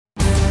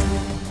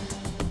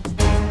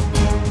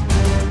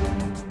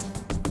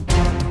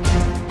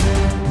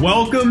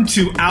Welcome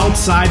to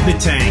Outside the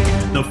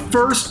Tank, the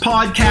first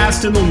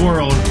podcast in the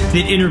world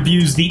that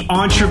interviews the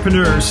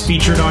entrepreneurs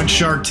featured on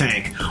Shark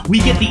Tank. We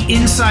get the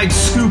inside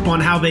scoop on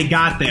how they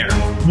got there,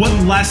 what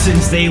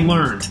lessons they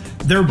learned,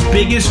 their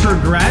biggest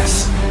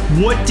regrets,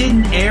 what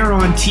didn't air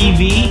on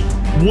TV,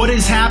 what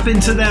has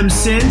happened to them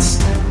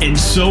since, and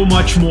so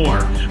much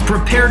more.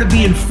 Prepare to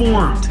be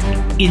informed,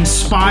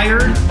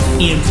 inspired,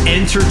 and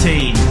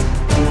entertained.